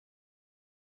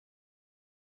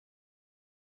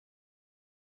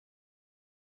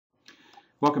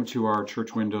Welcome to our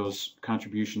Church Windows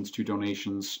Contributions to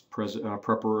Donations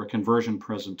conversion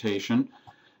presentation.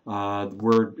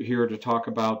 We're here to talk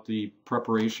about the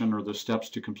preparation or the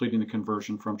steps to completing the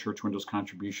conversion from Church Windows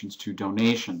contributions to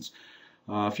donations.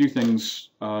 A few things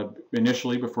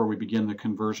initially before we begin the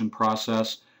conversion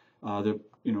process.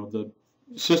 The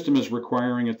system is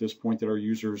requiring at this point that our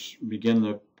users begin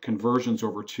the conversions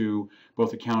over to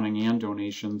both accounting and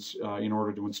donations in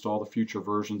order to install the future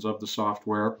versions of the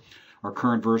software. Our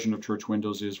current version of Church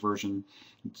Windows is version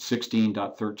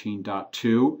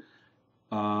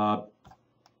 16.13.2.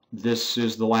 This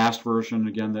is the last version,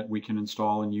 again, that we can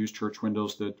install and use Church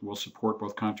Windows that will support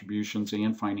both contributions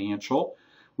and financial.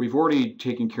 We've already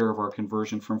taken care of our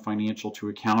conversion from financial to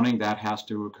accounting. That has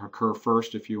to occur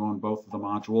first if you own both of the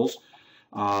modules.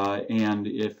 And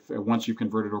if once you've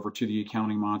converted over to the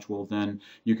accounting module, then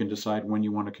you can decide when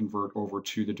you want to convert over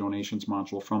to the donations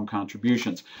module from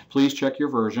contributions. Please check your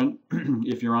version.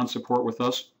 If you're on support with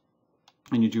us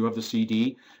and you do have the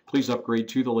CD, please upgrade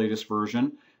to the latest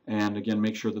version. And again,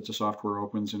 make sure that the software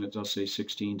opens and it does say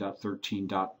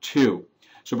 16.13.2.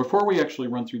 So before we actually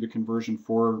run through the conversion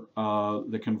for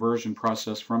the conversion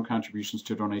process from contributions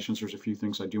to donations, there's a few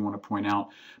things I do want to point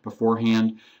out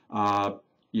beforehand.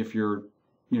 If you're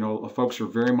folks are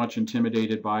very much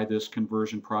intimidated by this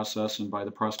conversion process and by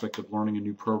the prospect of learning a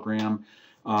new program.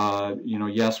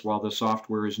 Yes, while the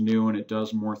software is new and it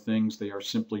does more things, they are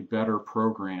simply better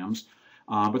programs.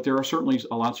 But there are certainly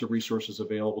lots of resources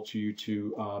available to you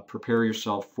to prepare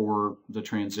yourself for the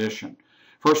transition.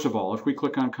 First of all, if we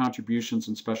click on contributions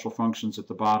and special functions at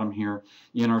the bottom here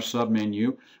in our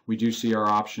submenu, we do see our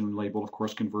option labeled, of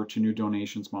course, convert to new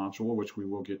donations module, which we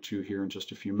will get to here in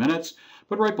just a few minutes.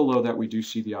 But right below that, we do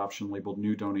see the option labeled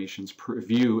new donations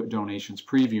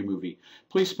preview movie.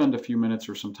 Please spend a few minutes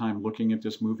or some time looking at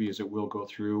this movie, as it will go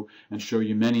through and show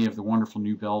you many of the wonderful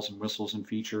new bells and whistles and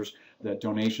features that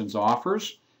donations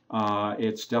offers.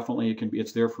 It's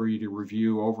there for you to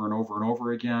review over and over and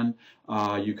over again.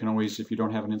 You can always, if you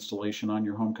don't have an installation on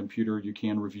your home computer, you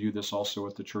can review this also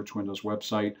at the Church Windows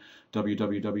website,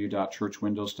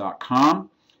 www.churchwindows.com.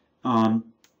 And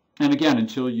again,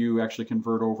 until you actually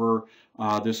convert over,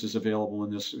 this is available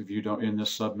in this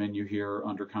submenu here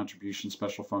under Contribution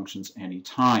Special Functions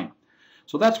anytime.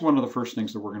 So that's one of the first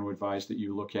things that we're going to advise that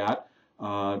you look at.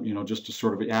 Just to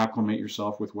sort of acclimate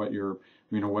yourself with what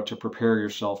what to prepare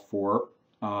yourself for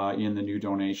in the new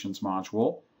donations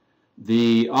module.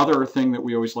 The other thing that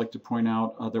we always like to point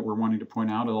out, that we're wanting to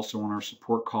point out also on our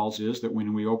support calls, is that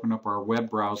when we open up our web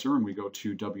browser and we go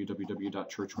to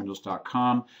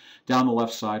www.churchwindows.com, down the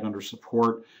left side under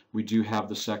support, we do have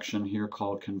the section here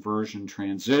called Conversion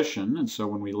Transition. And so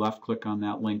when we left click on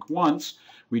that link once,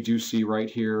 we do see right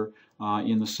here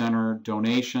in the center,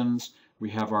 Donations. We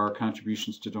have our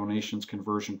Contributions to Donations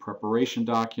Conversion Preparation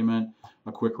document,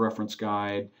 a quick reference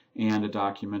guide, and a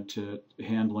document to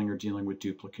handling or dealing with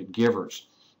duplicate givers.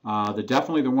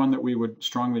 Definitely the one that we would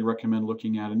strongly recommend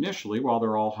looking at initially, while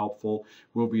they're all helpful,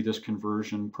 will be this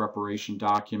conversion preparation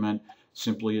document.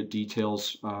 Simply it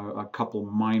details a couple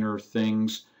minor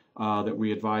things that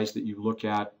we advise that you look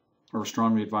at, or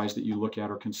strongly advise that you look at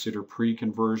or consider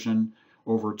pre-conversion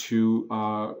over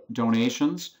to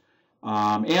donations.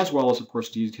 As well as, of course,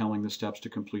 detailing the steps to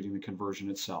completing the conversion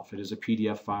itself. It is a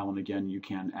PDF file, and again, you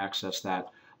can access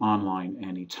that online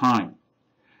anytime.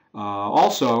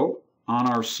 Also, on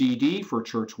our CD for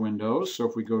Church Windows, so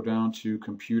if we go down to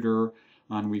Computer,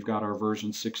 and we've got our version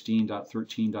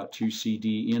 16.13.2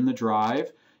 CD in the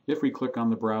drive. If we click on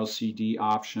the Browse CD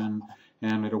option,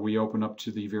 and we open up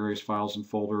to the various files and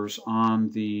folders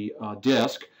on the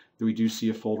disk, we do see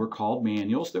a folder called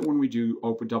Manuals, that when we do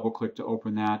double click to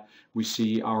open that, we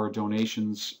see our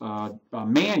donations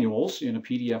manuals in a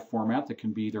PDF format that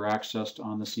can be either accessed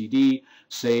on the CD,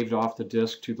 saved off the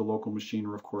disk to the local machine,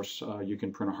 or of course you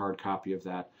can print a hard copy of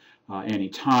that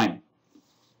anytime.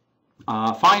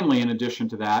 Finally, in addition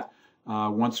to that,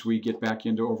 once we get back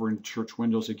over into Church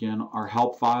Windows again, our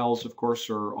help files, of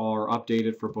course, are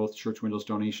updated for both Church Windows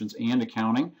donations and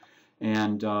accounting.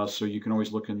 And so you can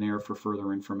always look in there for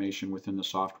further information within the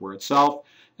software itself.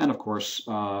 And of course,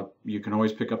 you can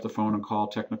always pick up the phone and call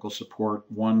technical support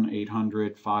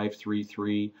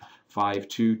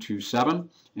 1-800-533-5227,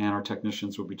 and our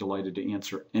technicians will be delighted to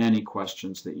answer any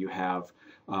questions that you have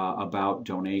about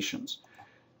donations.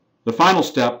 The final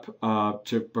step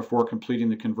before completing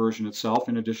the conversion itself,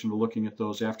 in addition to looking at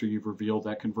those after you've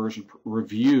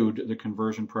reviewed the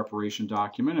conversion preparation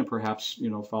document and perhaps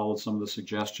followed some of the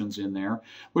suggestions in there,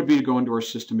 would be to go into our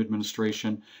system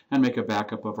administration and make a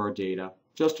backup of our data.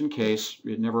 Just in case,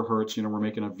 it never hurts. We're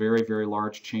making a very, very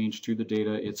large change to the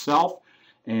data itself,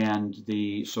 And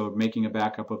so making a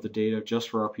backup of the data just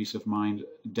for our peace of mind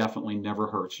definitely never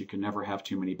hurts. You can never have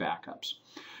too many backups.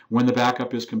 When the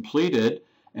backup is completed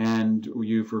and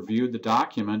you've reviewed the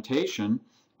documentation,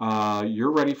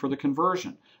 you're ready for the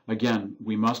conversion. Again,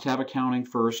 we must have accounting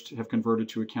first, have converted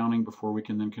to accounting before we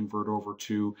can then convert over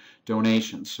to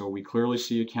donations. So we clearly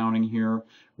see accounting here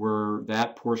where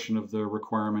that portion of the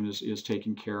requirement is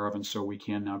taken care of, and so we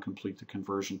can now complete the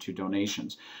conversion to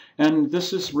donations. And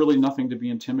this is really nothing to be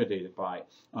intimidated by.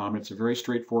 It's a very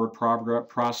straightforward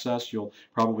process. You'll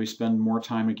probably spend more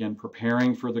time again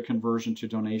preparing for the conversion to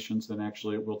donations than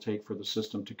actually it will take for the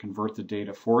system to convert the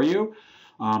data for you.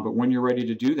 But when you're ready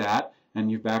to do that and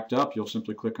you've backed up, you'll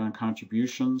simply click on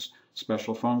Contributions,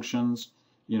 Special Functions,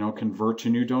 Convert to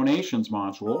New Donations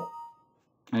module,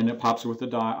 and it pops up with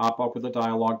a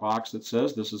dialog box that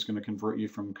says this is going to convert you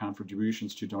from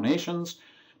contributions to donations.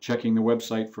 Checking the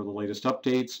website for the latest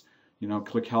updates.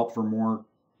 Click Help for more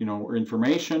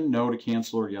information, no to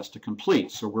cancel or yes to complete.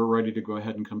 So we're ready to go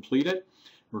ahead and complete it.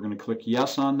 We're going to click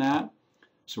yes on that.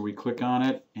 So we click on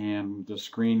it and the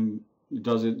screen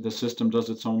the system does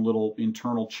its own little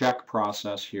internal check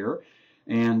process here,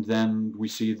 and then we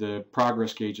see the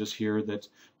progress gauges here that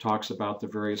talks about the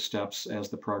various steps as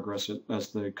the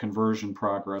conversion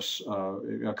progress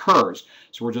occurs.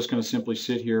 So we're just going to simply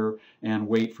sit here and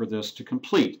wait for this to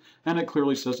complete. And it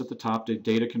clearly says at the top that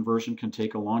data conversion can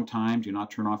take a long time. Do not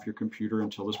turn off your computer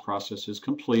until this process is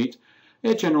complete.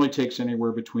 It generally takes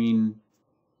anywhere between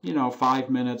 5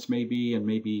 minutes maybe, and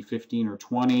maybe 15 or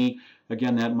 20.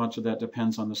 Again, that much of that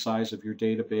depends on the size of your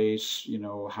database,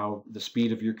 how the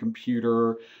speed of your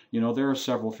computer. There are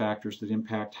several factors that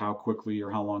impact how quickly or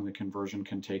how long the conversion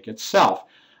can take itself.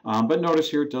 But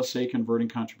notice here it does say converting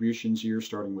contributions year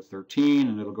starting with 13,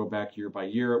 and it'll go back year by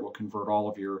year. It will convert all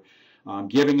of your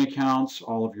giving accounts,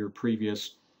 all of your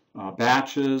previous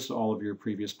batches, all of your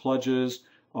previous pledges,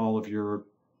 all of your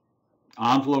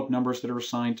envelope numbers that are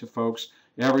assigned to folks.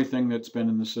 Everything that's been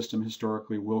in the system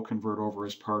historically will convert over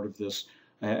as part of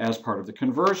the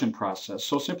conversion process.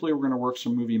 So simply we're going to work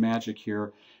some movie magic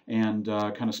here and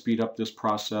kind of speed up this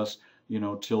process,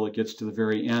 till it gets to the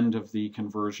very end of the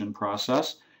conversion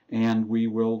process, and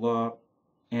we'll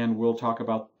talk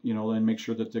about, and make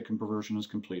sure that the conversion is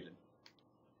completed.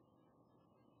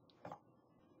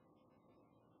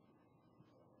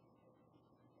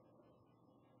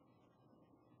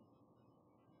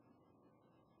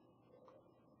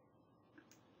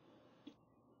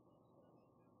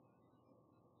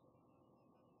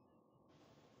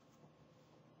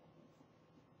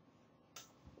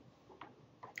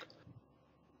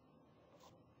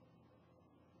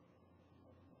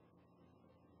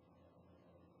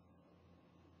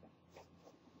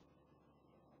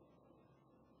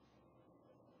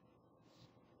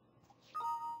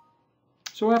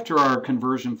 So after our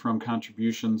conversion from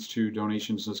contributions to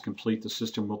donations is complete, the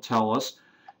system will tell us,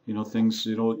 things.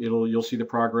 You'll see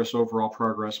the overall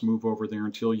progress move over there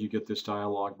until you get this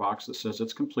dialog box that says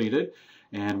it's completed.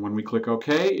 And when we click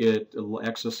OK, it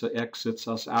exits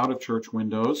us out of Church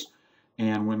Windows.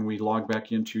 And when we log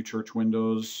back into Church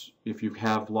Windows, if you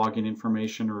have login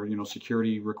information or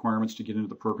security requirements to get into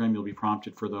the program, you'll be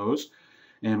prompted for those.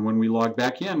 And when we log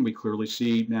back in, we clearly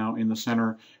see now in the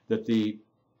center that the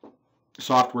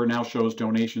software now shows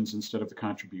donations instead of the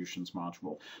contributions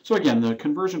module. So again, the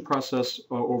conversion process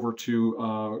over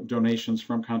to donations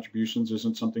from contributions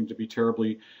isn't something to be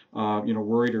terribly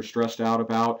worried or stressed out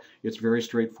about. It's very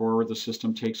straightforward. The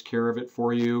system takes care of it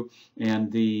for you,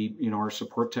 and our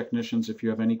support technicians, if you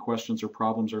have any questions or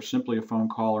problems, are simply a phone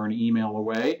call or an email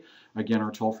away. Again,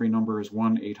 our toll-free number is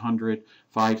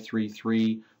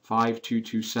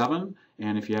 1-800-533-5227,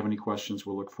 and if you have any questions,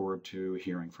 we'll look forward to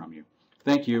hearing from you.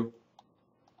 Thank you.